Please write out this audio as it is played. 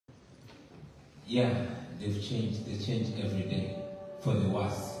Yeah, they've changed. They change every day for the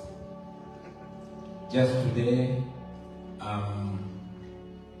worse. Just today,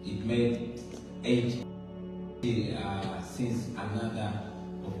 it made 8 since another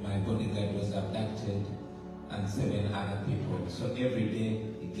of my bodyguard was abducted and 7 other people. So every day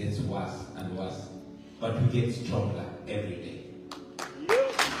it gets worse and worse. But we get stronger every day.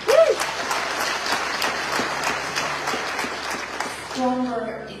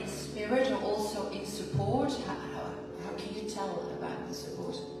 Stronger in spirit or also in support? How can you tell about the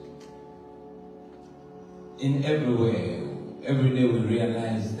support? In every way, every day we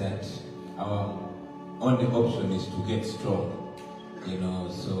realize that our only option is to get strong, you know,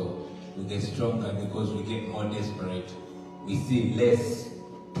 so we get stronger because we get more desperate. We see less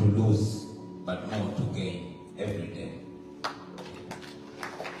to lose, but more to gain every day.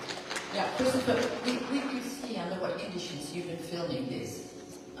 Yeah, Christopher, we could see under what conditions you've been filming this.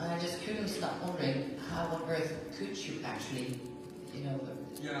 I just couldn't stop wondering how on earth could you actually, you know,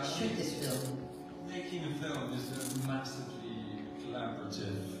 shoot this film? Making a film is a massively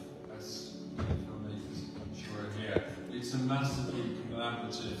collaborative, as filmmakers I'm sure are here. It's a massively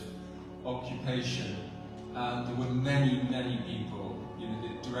collaborative occupation, and there were many, many people. You know,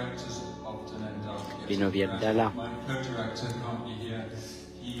 the directors often end up getting my co-director can't be here.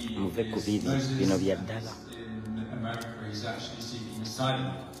 He is in America. He's actually seeking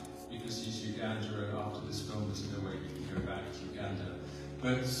asylum because he's Uganda, and after this film there's no way he can go back to Uganda.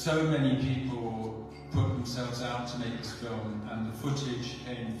 But so many people put themselves out to make this film, and the footage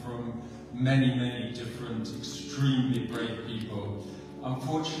came from many, many different extremely brave people.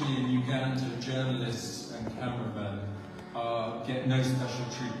 Unfortunately, in Uganda, journalists and cameramen get no special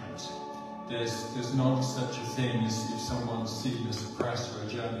treatment. There's not such a thing as if someone's seen as a press or a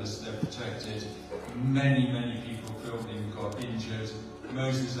journalist, they're protected. Many, many people filming got injured.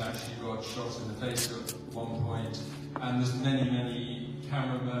 Moses actually got shot in the face at one point, and there's many, many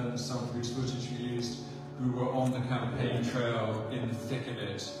cameramen, some of whose footage we used, who were on the campaign trail in the thick of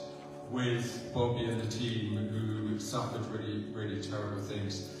it with Bobi and the team, who suffered really, really terrible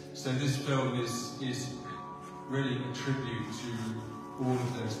things. So this film is really a tribute to all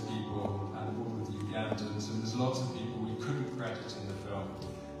of those people and all of the Ugandans, and there's lots of people we couldn't credit in the film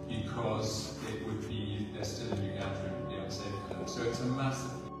because it would be, they're still in Uganda, it would be unsafe for them. So it's a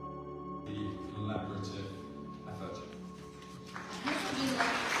massively collaborative effort.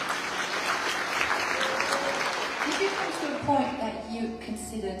 Did you come to a point that you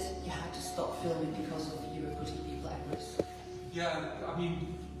considered you had to stop filming because of you were putting people at risk? Yeah, I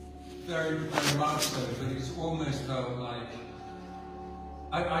mean, very, very much so, but it's almost felt like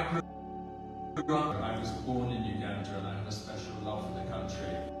I grew up, I was born in Uganda and I had a special love for the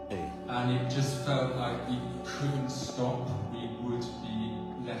country. And it just felt like we couldn't stop, we would be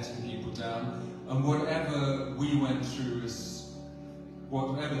letting people down. And whatever we went through,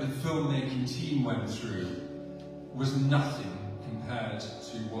 whatever the filmmaking team went through, was nothing compared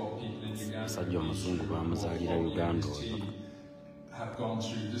to what people in Uganda have gone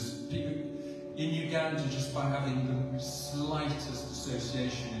through. People in Uganda, just by having the slightest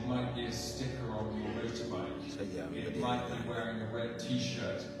association, it might be a sticker on your motorbike, it might be wearing a red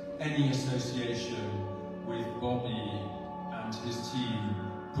t-shirt. Any association with Bobi and his team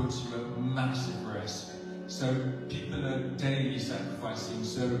puts you at massive risk. So people are daily sacrificing.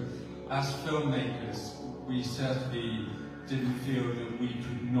 So as filmmakers, we certainly didn't feel that we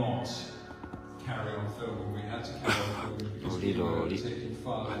could not carry on filming. We had to carry on filming because we were taking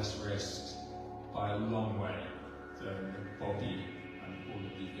far less risks by a long way than Bobi and all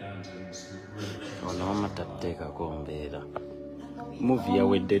of the Ugandans who really movie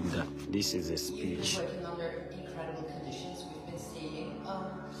Ayogedde. This is a speech. You're working under incredible conditions we've been seeing.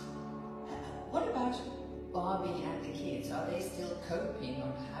 What about Bobi and the kids? Are they still coping,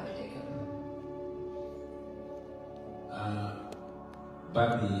 or how do they cope?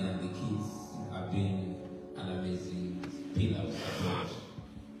 Bobi and the kids have been an amazing pillar of support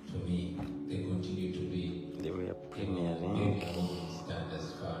to me. They continue to be. They were premiering. Stand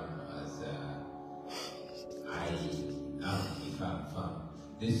as firm as I am, if I'm firm.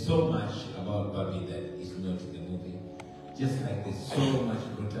 There's so much about Bobi that is not in the movie. Just like there's so much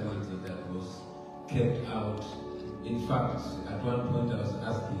brutality that was kept out. In fact, at one point I was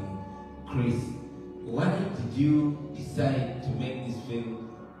asking Chris, why did you decide to make this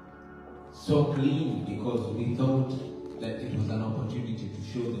film so clean? Because we thought that it was an opportunity to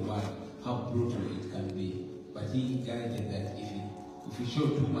show the world how brutal it can be. But he guided that if you show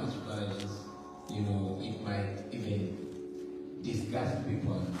too much violence, you know, it might even disgust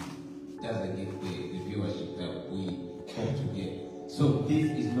people and doesn't get the viewership that we hope to get. So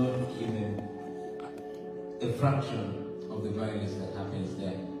this is not even a fraction of the violence that happens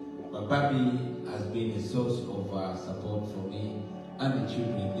there. But Bobi has been a source of support for me and the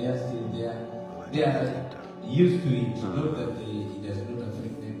children. They are still there. They are used to it. Not that it does not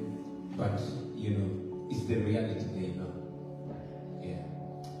affect them, but you know, it's the reality they know. Yeah.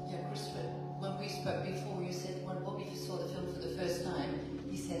 Yeah, Christopher, when we spoke before, you said when Bobi saw the film for the first time,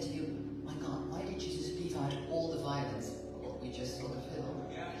 he said to you, "My God, why did you just leave out all the violence?" Well, we just saw the film.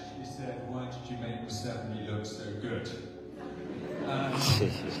 He actually said, "Why did you make Museveni look so good?"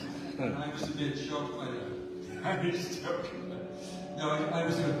 And I was a bit shocked by that. I was joking. No,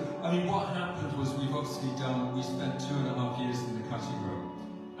 I mean, what happened was we spent 2.5 years in the cutting room,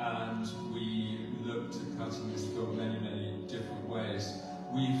 and we looked at cutting this film many, many different ways.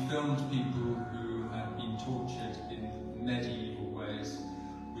 We filmed people who had been tortured in medieval ways.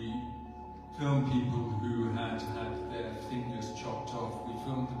 We filmed people who had had their fingers chopped off. We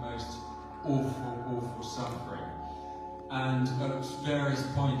filmed the most awful, awful suffering. And at various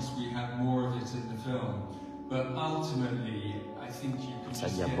points we had more of it in the film. But ultimately, I think you can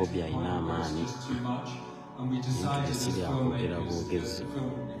just get to the point where it's just too much. And we decided as filmmakers that the film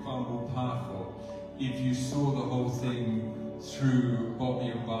would be far more powerful if you saw the whole thing through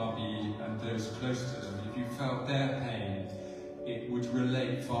Bobi and Barbie and those close to them. If you felt their pain, it would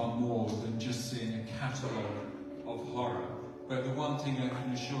relate far more than just seeing a catalogue of horror. But the one thing I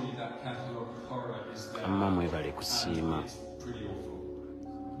can assure you, that catalogue of horror is there, and it's pretty awful.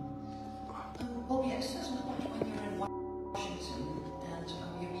 Bobi, at a certain point when you're in Washington and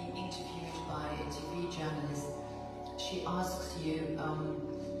you're being interviewed by a TV journalist, she asks you,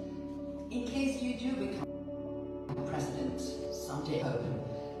 in case you do become president someday, hope,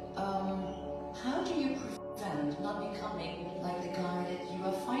 how do you prevent not becoming like the guy that you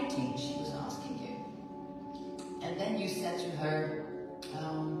are fighting? She was asking you. And then you said to her,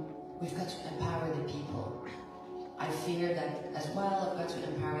 we've got to empower the people. I fear that as well, I've got to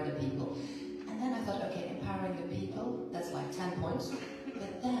empower the people. And then I thought, okay, empowering the people, that's like 10 points.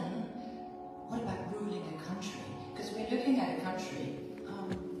 But then, what about ruling a country? Because we're looking at a country,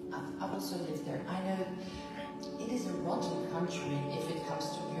 I've also lived there. I know it is a rotten country if it comes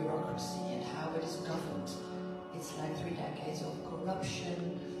to bureaucracy and how it is governed. It's like 3 decades of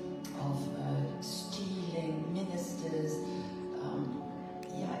corruption, of stealing ministers.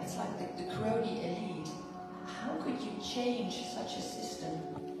 Yeah, it's like the crony elite. How could you change such a system?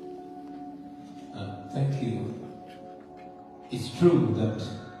 Thank you. It's true that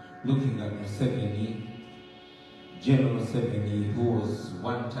looking at Museveni, General Museveni, who was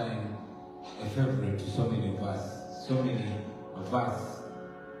one time a favorite to so many of us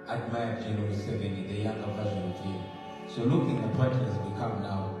admired General Museveni, the younger version of him. So looking at what he has become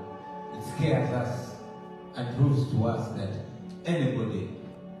now, it scares us and proves to us that anybody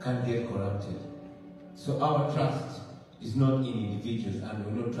can get corrupted. So our trust is not in individuals, and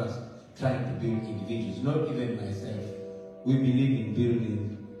we're not trying to build individuals, not even myself. We believe in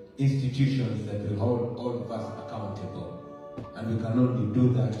building institutions that will hold all of us accountable. And we can only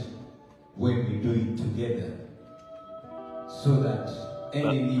do that when we do it together. So that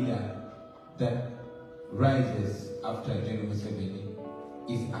any leader that rises after General Museveni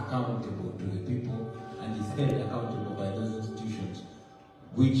is accountable to the people and is held accountable by those institutions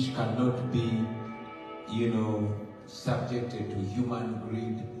which cannot be, you know, subjected to human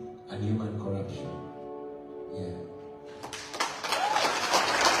greed and human corruption. Yeah.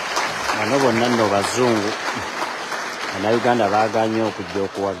 Bano bonna nno bazungu, Bannayuganda baaganye okujja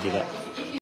okuwagira